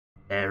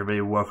Hey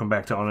everybody, welcome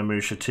back to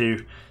Onimusha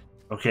 2.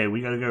 Okay, we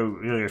gotta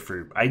go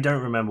through. I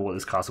don't remember what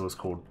this castle was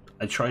called.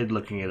 I tried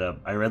looking it up.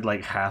 I read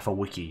like half a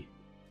wiki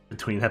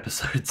between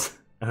episodes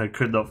and I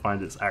could not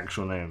find its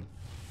actual name.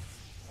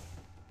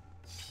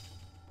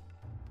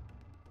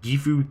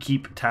 Gifu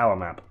Keep Tower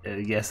Map.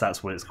 Yes,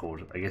 that's what it's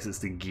called. I guess it's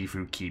the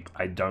Gifu Keep.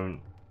 I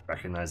don't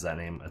recognize that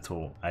name at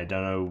all. I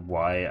don't know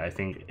why. I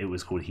think it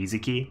was called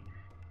Hizaki.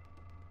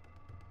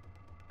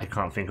 I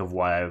can't think of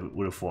why I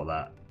would have thought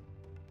that.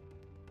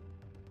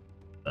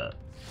 But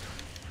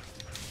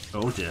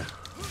oh dear.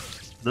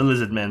 The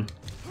lizard men.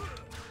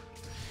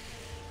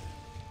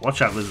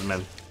 Watch out, lizard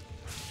men.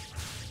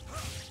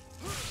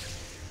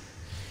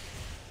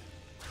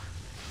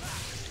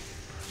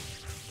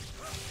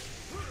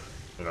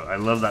 I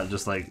love that,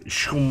 just like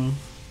shoom.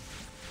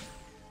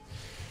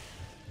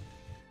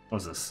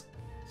 What's this?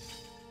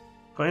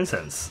 Got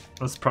incense.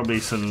 That's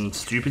probably some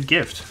stupid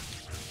gift.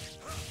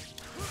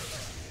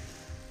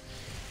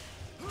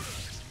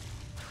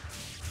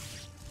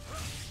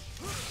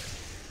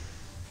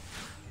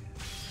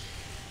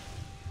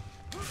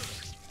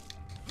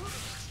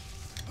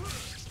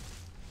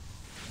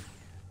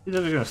 He's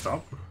never gonna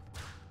stop.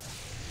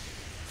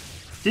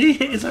 Did he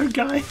hit his own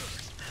guy?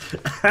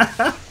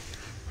 I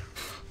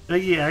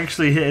think he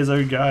actually hit his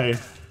own guy.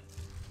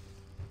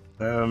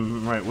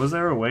 Right, was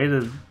there a way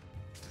to...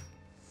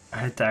 I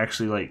had to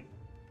actually, like,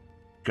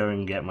 go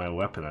and get my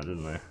weapon,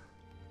 didn't I?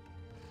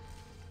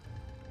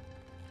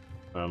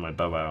 Oh, my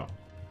bow out.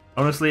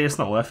 Honestly, it's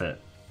not worth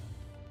it.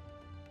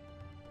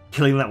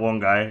 Killing that one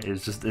guy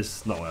is just,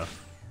 it's not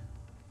worth.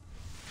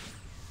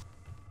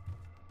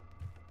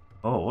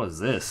 Oh, what is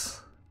this?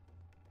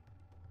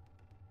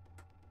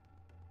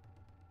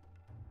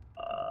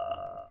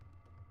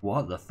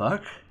 What the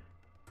fuck?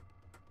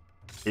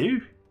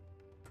 Two?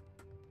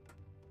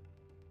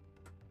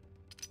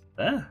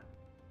 There.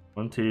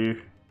 1,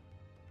 2,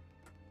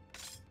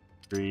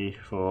 3,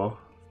 4,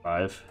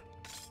 5,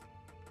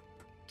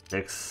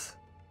 6,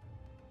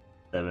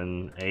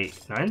 7,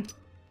 8, 9.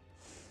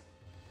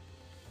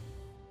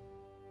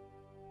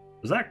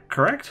 Was that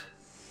correct?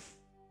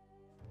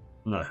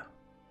 No.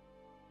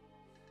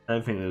 I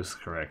don't think it was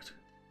correct.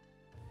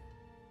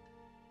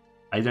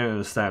 I don't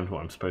understand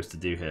what I'm supposed to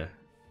do here.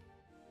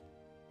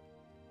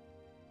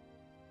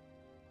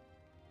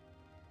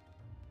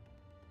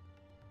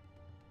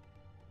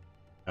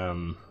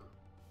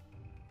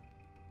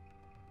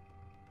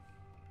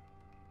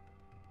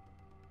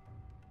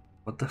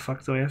 What the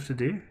fuck do I have to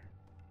do?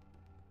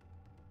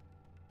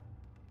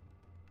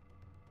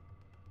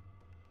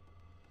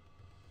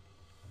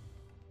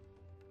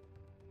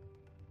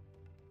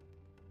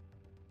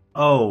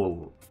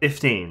 Oh,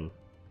 15.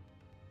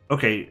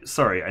 Okay,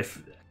 sorry,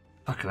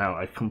 fucking hell,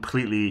 I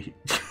completely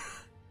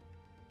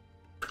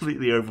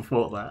completely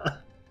overthought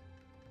that.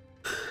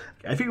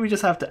 I think we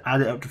just have to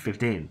add it up to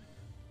 15.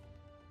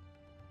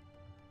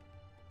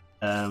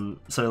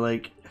 So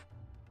like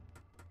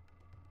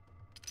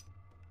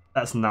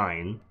that's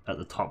 9 at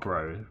the top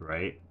row,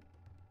 right?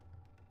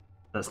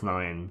 That's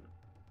 9.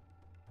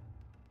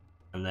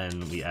 And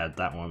then we add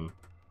that one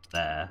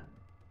there.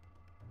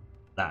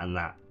 That and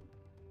that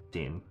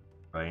 15,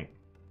 right?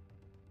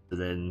 So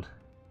then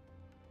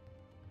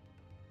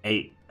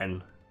 8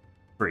 and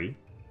 3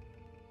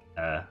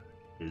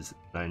 is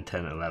 9,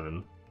 10,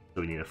 11.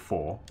 So we need a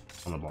 4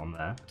 on the bottom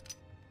there.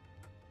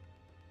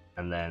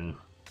 And then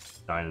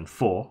 9 and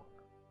 4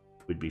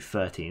 would be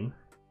 13.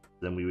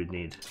 Then we would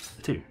need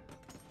a 2.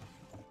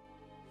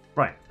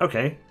 Right,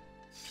 okay.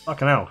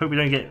 Fucking hell. Hope we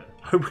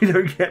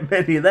don't get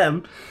many of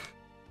them.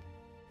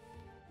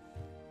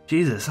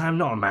 Jesus, I'm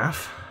not a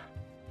math.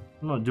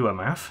 I'm not doing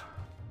math.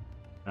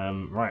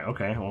 Right,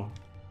 okay, well.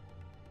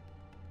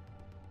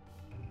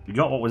 We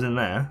got what was in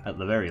there, at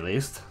the very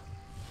least.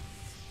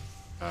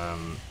 I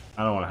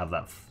don't want to have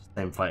that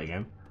same fight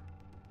again.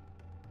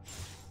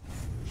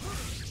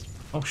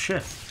 Oh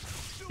shit.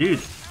 Dude.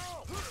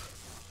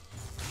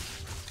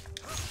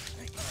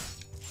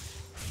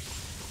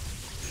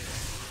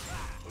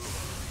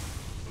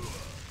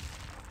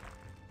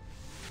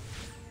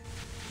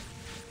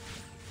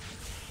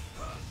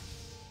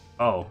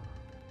 Oh.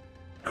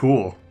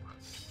 Cool.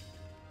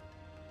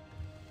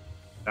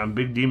 I'm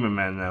Big Demon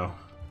Man now.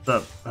 What's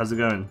up? How's it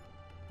going?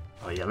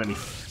 Oh yeah, let me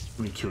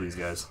kill these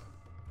guys.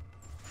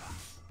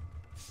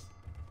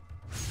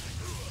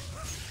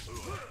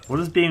 What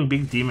does being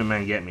Big Demon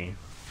Man get me?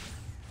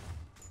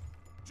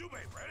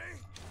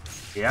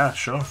 Yeah,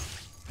 sure.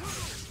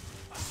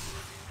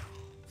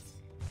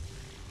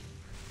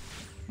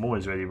 I'm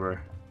always ready, bro.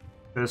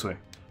 Go this way.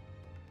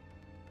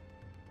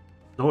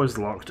 Door is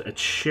locked. A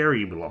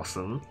cherry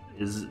blossom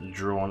is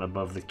drawn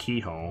above the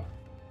keyhole.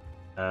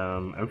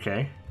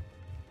 Okay.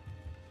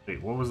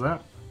 Wait, what was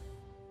that?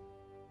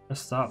 A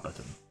start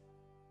button.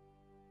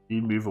 Did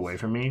you move away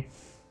from me?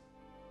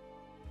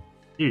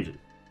 Dude,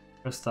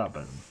 press start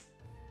button.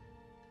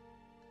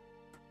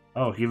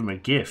 Oh, give him a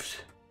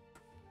gift.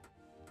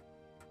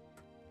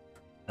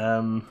 I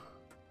don't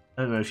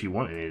know if you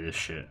want any of this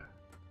shit.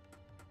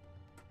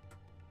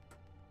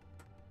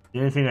 The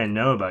only thing I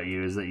know about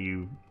you is that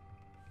you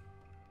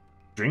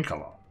drink a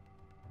lot.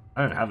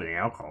 I don't have any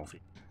alcohol for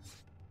you.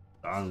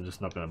 So I'm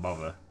just not gonna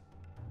bother.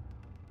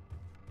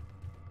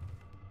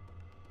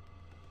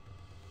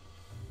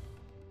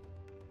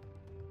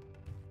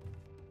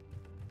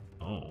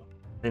 Oh,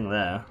 thing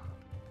there.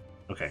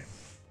 Okay.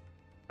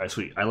 Alright,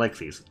 sweet. I like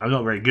these. I'm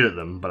not very good at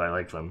them, but I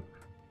like them.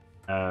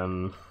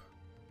 You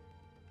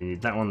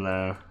need that one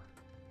there.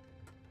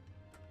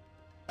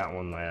 That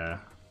one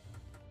there.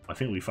 I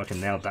think we fucking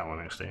nailed that one,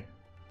 actually.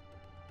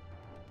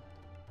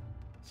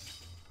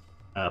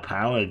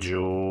 Power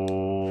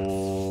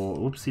Jewel.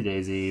 Oopsie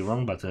daisy,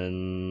 wrong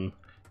button.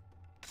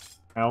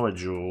 Power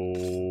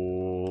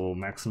Jewel.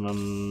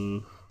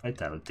 Maximum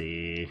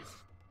Vitality.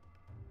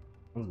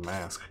 What's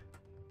mask?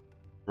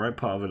 Right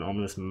part of an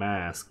ominous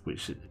mask,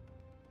 which is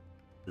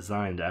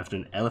designed after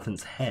an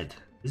elephant's head.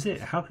 Is it?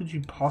 How could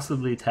you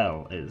possibly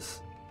tell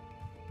it's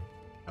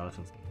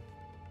elephant's head?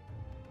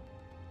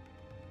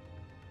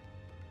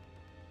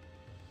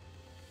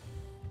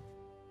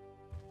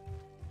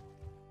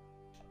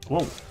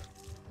 Whoa.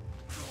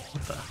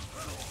 What the?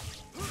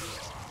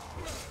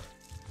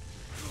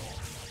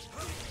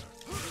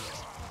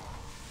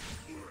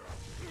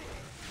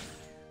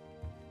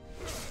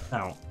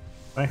 Ow.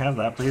 Can I have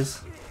that, please?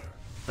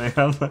 Can I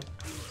have that?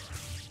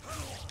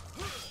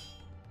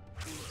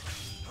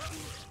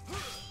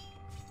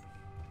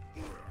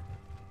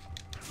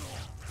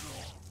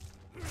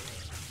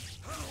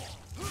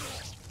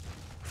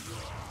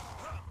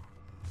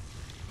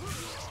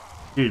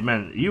 Dude,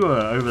 man, you were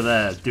over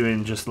there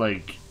doing just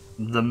like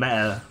the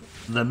meta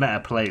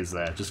plays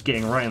there, just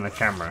getting right in the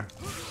camera.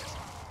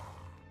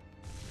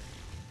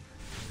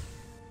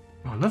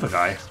 Oh, another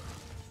guy.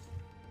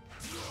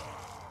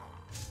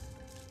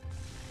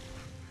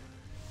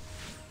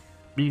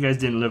 But you guys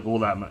didn't look all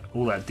that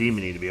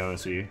demony, to be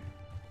honest with you.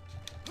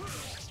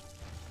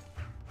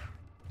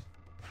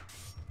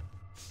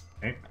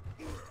 Okay.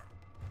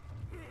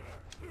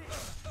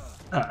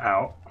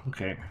 Ow.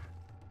 Okay.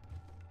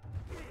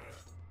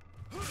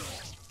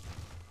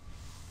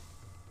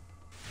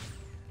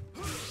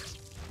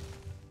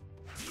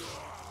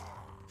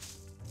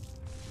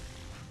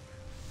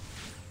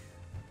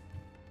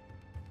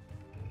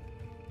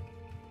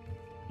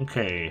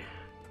 Okay.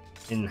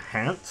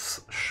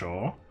 Enhance?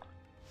 Sure.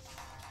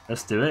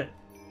 Let's do it.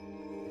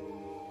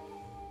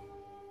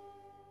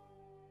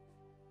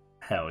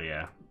 Hell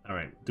yeah.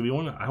 Alright. Do we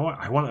want to... I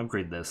want to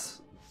upgrade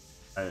this.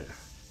 I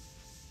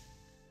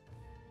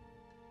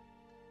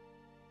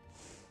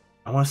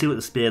want to see what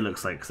the spear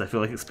looks like, because I feel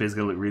like the spear's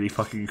going to look really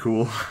fucking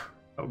cool.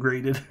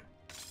 Upgraded.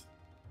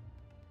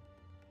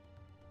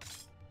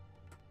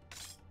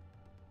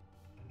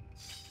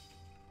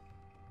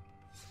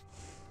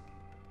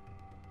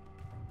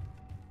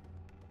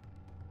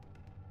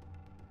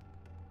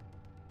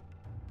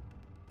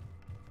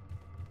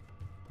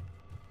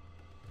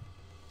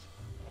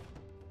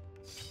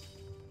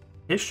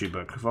 History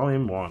book,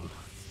 volume 1.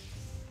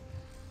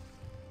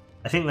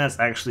 I think that's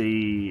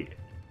actually...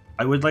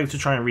 I would like to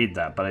try and read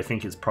that, but I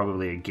think it's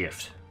probably a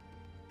gift.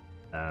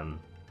 The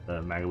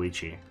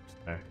Magawichi.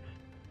 So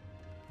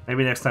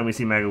maybe next time we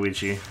see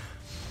Magawichi.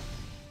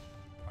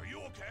 Are you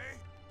okay?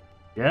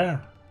 Yeah.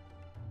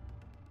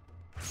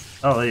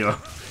 Oh, there you are.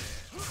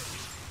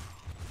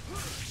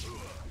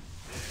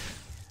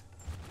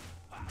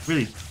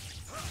 Really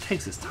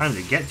takes its time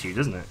to get to you,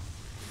 doesn't it?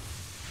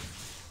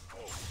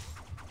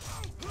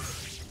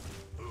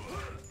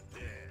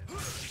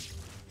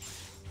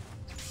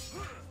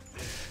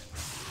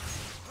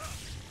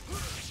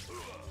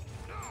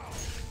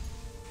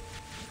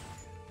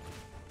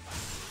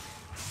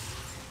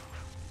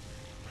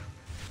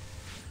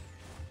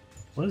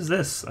 What is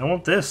this? I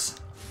want this.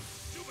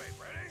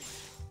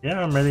 Yeah,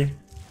 I'm ready.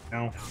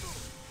 Ow.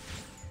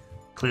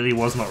 Clearly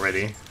was not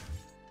ready.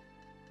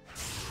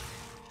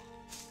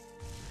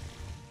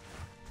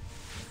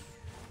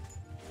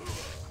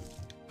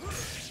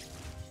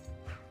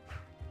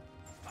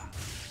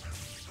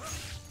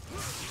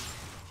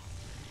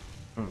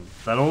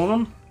 Is that all of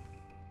them?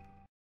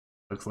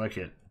 Looks like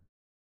it.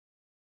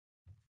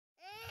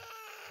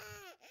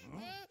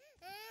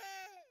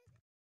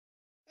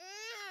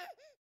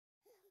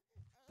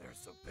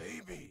 There's a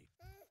baby.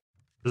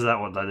 Is that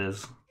what that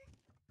is?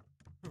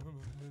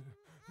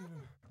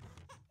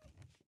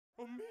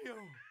 Oh, Mio.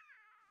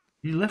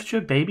 You left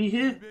your baby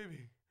here?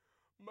 Baby.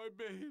 My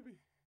baby.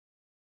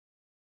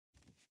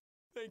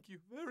 Thank you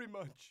very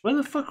much. Where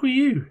the fuck were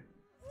you?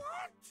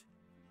 What?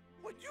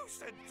 When you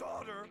said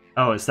daughter...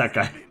 Oh, it's that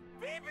guy. You mean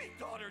baby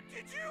daughter,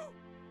 did you?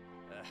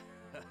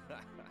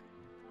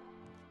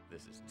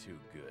 This is too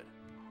good.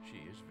 She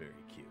is very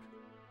cute.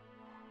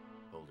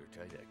 Hold her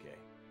tight, okay?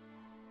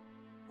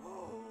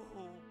 Oh,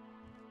 no.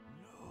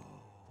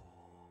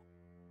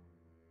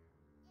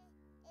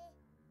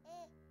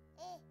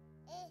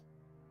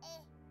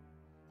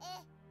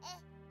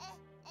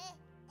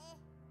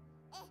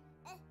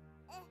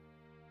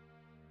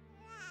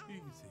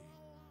 Easy.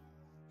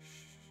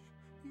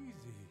 Shh.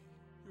 Easy.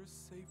 You're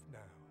safe now.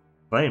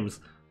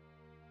 Flames.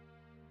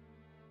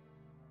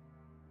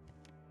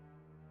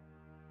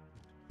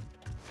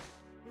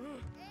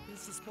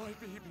 This is my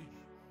baby.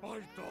 My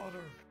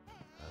daughter.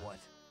 What?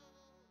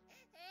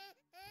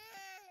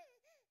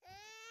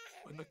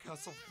 When the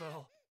castle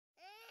fell,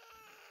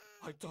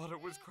 my daughter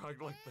was crying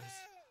like this.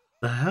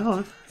 The hell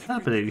is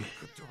happening? Everything I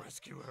could to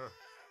rescue her.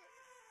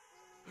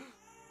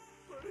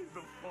 But in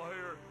the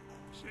fire,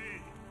 she...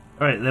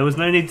 Alright, there was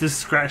no need to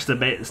snatch the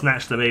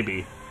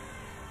baby.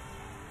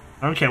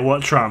 I don't care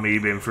what trauma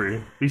you've been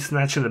through. He's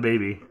snatching the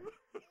baby.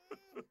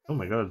 Oh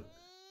my god.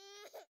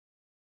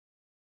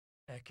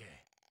 Eke.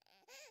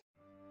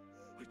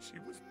 When she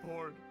was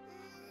born,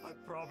 I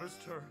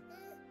promised her.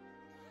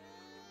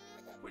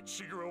 When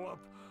she grew up,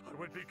 I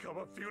would become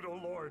a feudal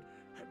lord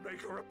and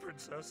make her a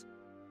princess.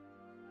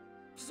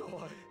 So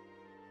I...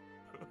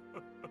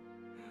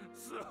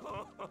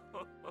 so...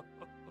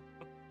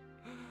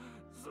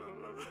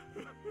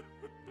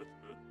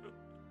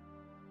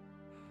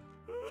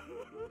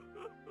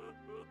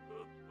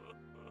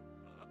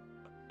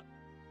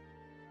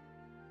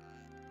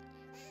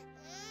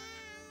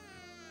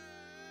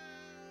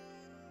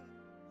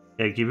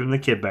 Yeah, give him the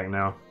kid back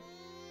now.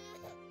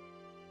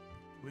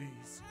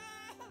 Please,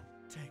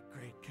 take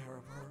great care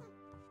of her.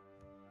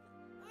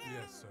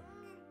 Yes, sir.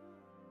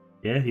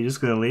 Yeah, he's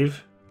just gonna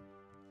leave?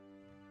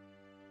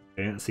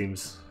 Okay, that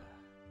seems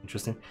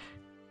interesting.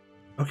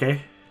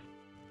 Okay.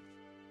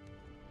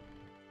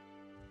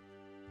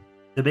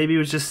 The baby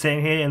was just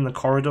sitting here in the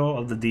corridor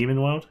of the demon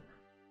world?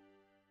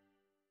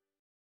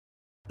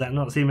 Does that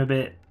not seem a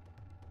bit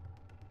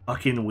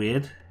fucking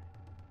weird?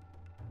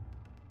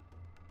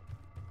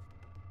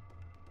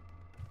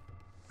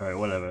 Alright,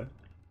 whatever.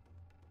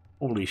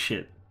 Holy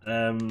shit.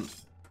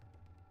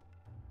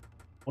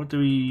 What do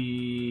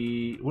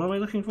we... What am I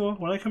looking for?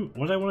 What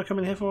did I want to come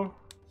in here for? I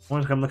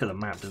wanted to come look at the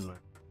map, didn't I?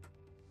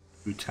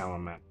 Blue Tower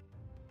map.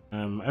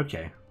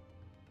 Okay.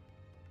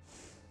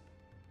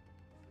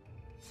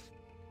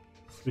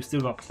 We've still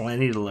got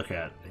plenty to look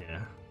at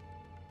here.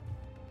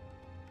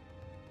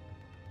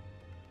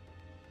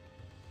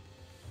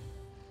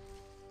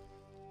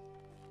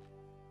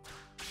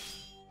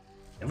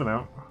 Never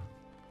know.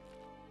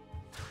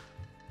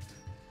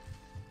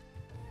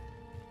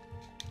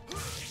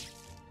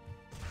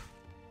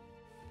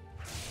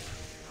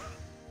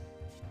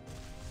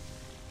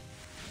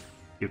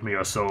 Give me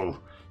your soul.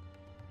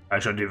 I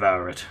shall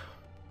devour it.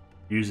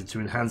 Use it to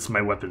enhance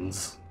my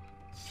weapons.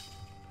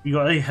 You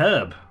got a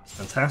herb.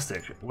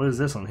 Fantastic. What is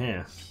this on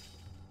here?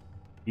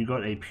 You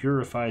got a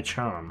purify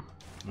charm.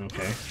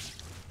 Okay.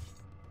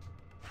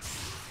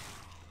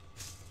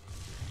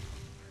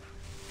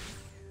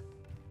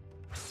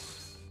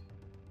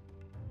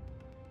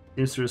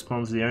 Seems to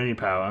respond to the only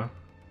power.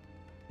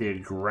 The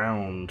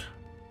ground.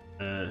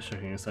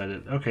 Checking inside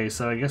it. Okay,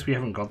 so I guess we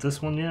haven't got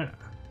this one yet.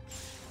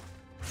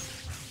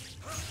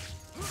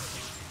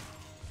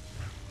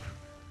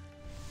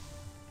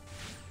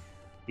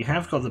 You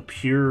have got the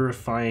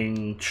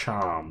purifying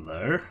charm,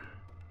 though.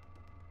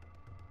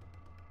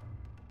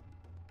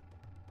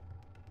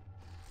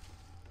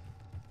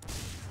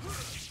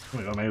 Oh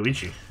my god, my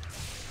Luigi.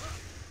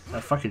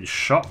 That fucking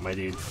shot, my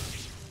dude.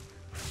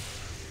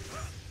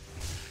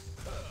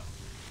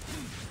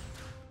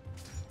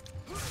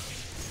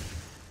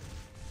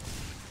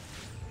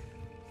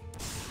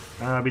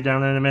 I'll be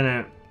down there in a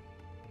minute.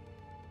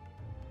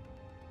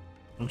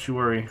 Don't you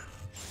worry.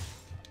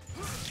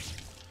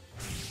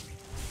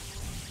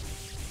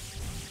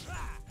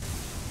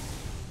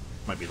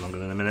 Might be longer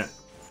than a minute.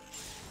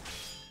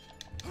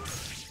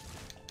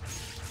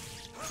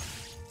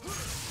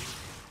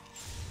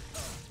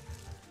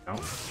 Oh.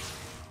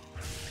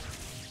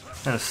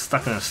 Kind of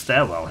stuck in a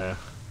stairwell here.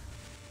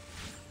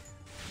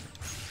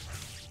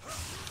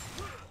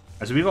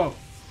 So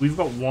we've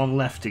got one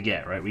left to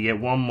get, right? We get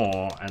one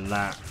more, and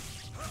that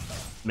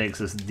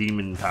makes us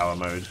demon power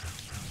mode.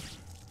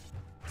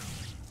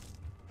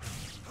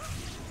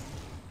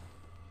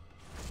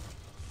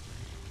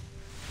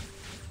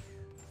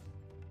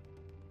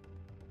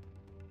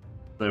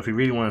 So if we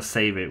really want to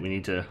save it, we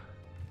need to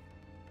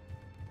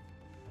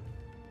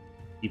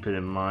keep it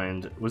in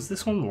mind. Was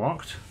this one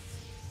locked?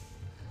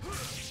 Can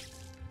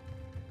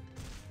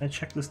I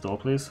check this door,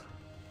 please?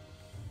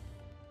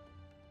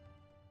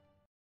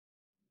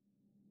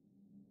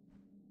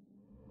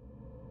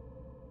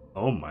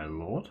 Oh my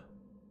lord.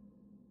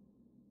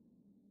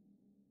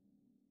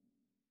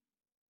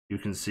 You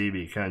can see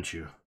me, can't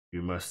you?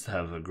 You must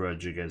have a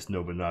grudge against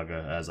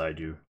Nobunaga, as I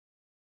do.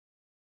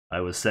 I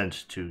was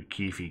sent to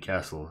Keali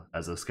Castle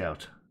as a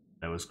scout.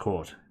 I was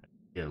caught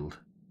and killed.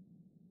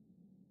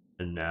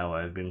 And now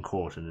I have been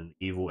caught in an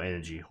evil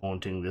energy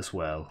haunting this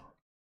well.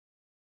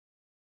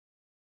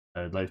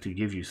 I'd like to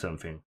give you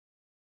something.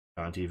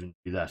 Can't even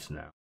do that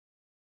now.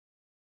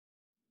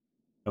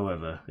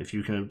 However, if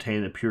you can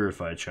obtain a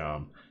purified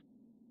charm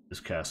in this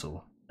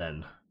castle,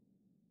 then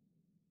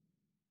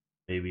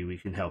maybe we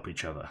can help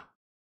each other.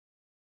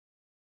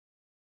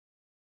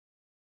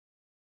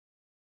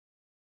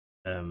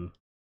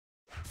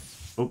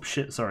 Oh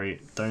shit, sorry.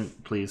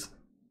 Please.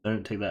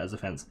 Don't take that as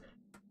offense.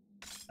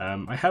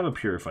 I have a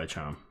purify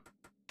charm.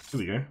 Here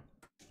we go.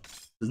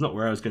 This is not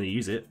where I was going to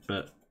use it,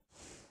 but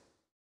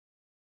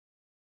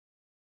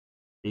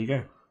there you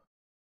go.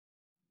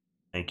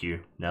 Thank you.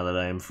 Now that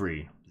I am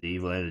free, the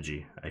evil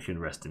energy, I can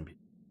rest in peace.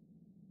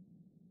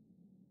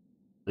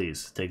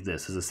 Please, take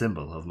this as a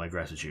symbol of my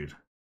gratitude.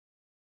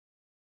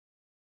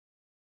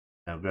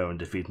 Now go and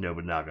defeat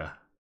Nobunaga.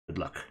 Good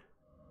luck.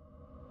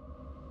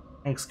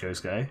 Thanks,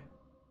 Ghost Guy.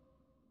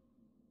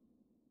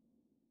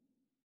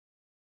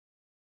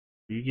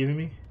 Are you giving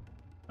me?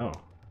 Oh.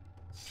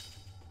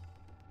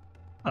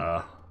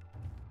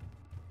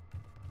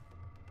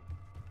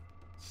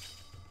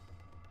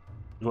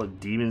 What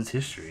Demon's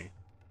History?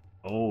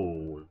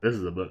 Oh, this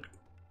is a book.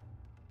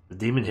 The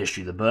Demon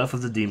History. The birth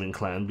of the Demon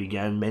Clan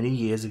began many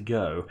years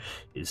ago.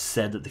 It is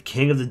said that the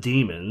king of the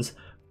demons,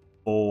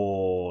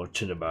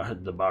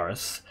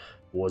 Onimusha,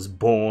 was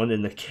born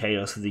in the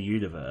chaos of the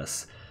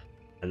universe,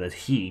 and that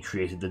he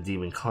created the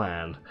Demon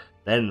Clan.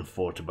 Then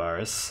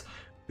Fortabaris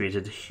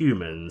created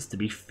humans to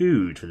be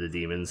food for the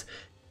demons.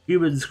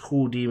 Humans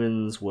call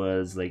demons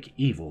words like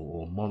evil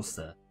or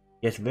monster,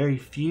 yet very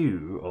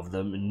few of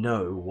them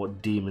know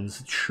what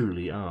demons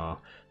truly are.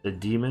 The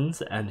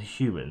demons and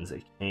humans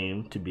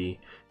came to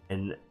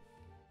an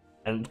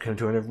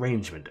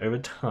arrangement over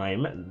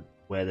time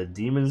where the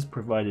demons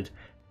provided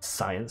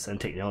science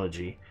and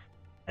technology,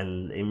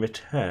 and in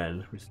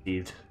return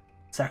received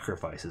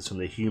sacrifices from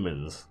the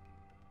humans.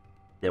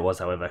 There was,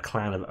 however, a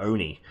clan of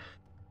Oni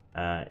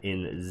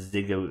in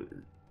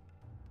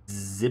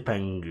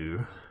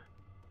Zipangu,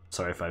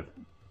 sorry if I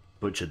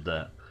butchered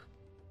that,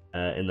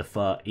 in the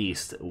Far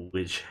East,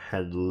 which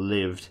had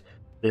lived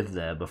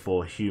there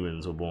before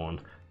humans were born.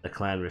 The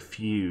clan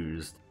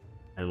refused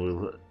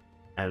will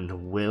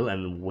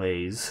and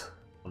ways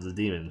of the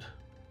demons.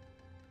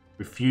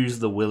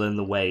 Refused the will and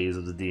the ways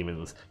of the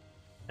demons,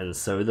 and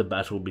so the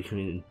battle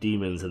between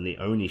demons and the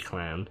Oni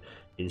clan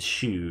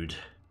ensued.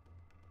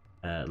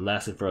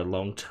 Lasted for a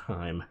long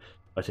time,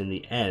 but in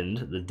the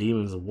end, the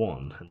demons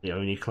won, and the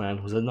Oni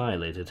clan was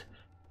annihilated.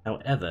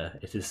 However,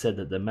 it is said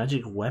that the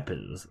magic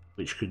weapons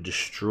which could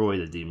destroy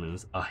the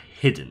demons are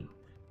hidden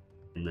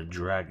in the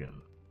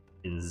dragon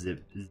in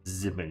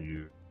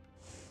Zipangu.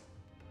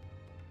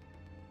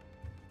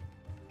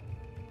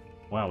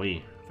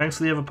 Wowee. Thanks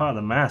for the other part of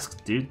the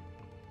mask, dude.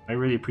 I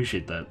really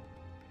appreciate that.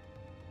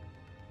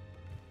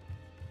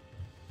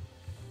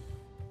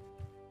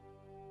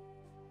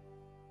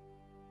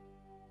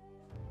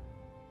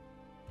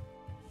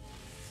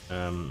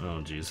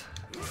 Oh jeez.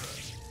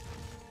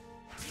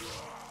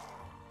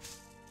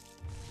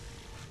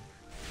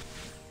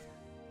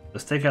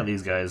 Let's take out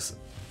these guys.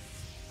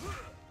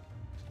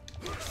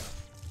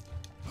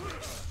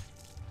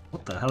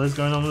 What the hell is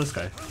going on with this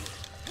guy?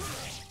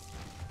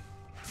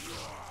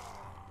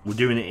 We're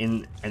doing it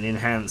in an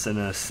enhance and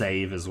a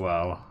save as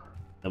well.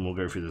 Then we'll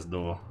go through this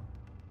door.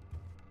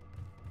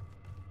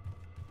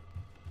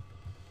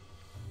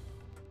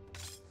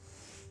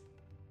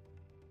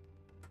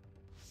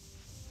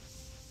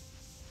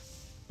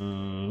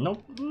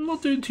 Nope,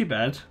 not doing too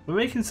bad. We're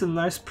making some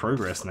nice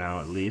progress now,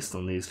 at least,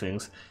 on these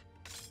things.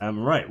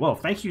 Right, well,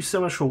 thank you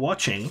so much for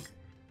watching.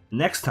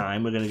 Next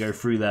time, we're going to go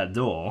through that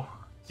door.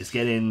 It's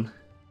getting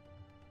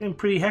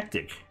pretty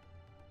hectic.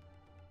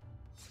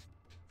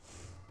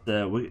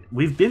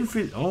 We've been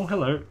through... Oh,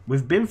 hello.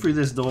 We've been through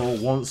this door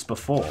once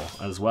before,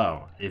 as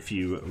well. If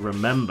you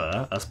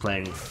remember us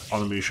playing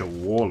Onimusha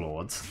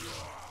Warlords,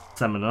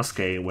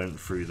 Samanosuke went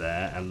through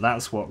there, and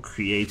that's what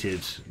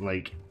created,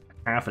 like,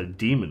 half a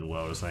demon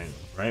world or something,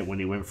 right? When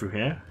he went through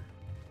here.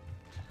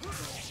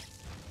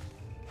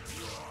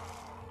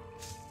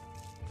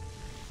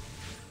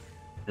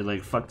 It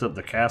like fucked up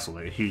the castle,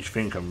 like a huge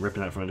thing come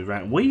ripping out from the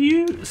ground. Will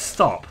you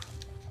stop?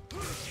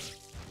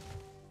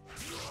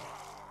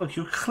 Look,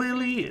 you're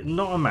clearly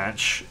not a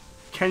match.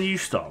 Can you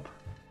stop?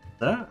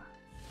 That?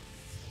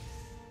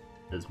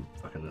 There's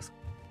fucking this.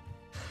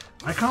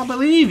 I can't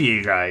believe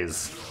you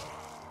guys!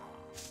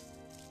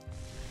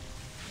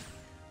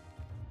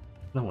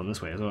 No one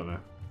this way, I don't know.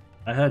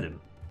 I heard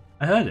him.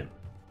 I heard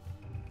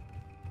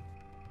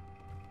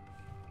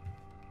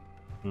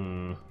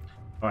him.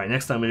 Alright,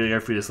 next time we're gonna go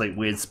through this like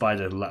weird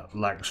spider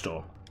latch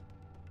door.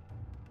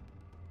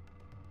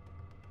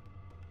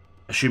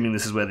 Assuming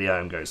this is where the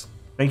iron goes.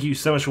 Thank you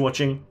so much for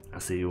watching. I'll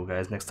see you all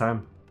guys next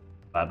time.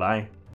 Bye bye.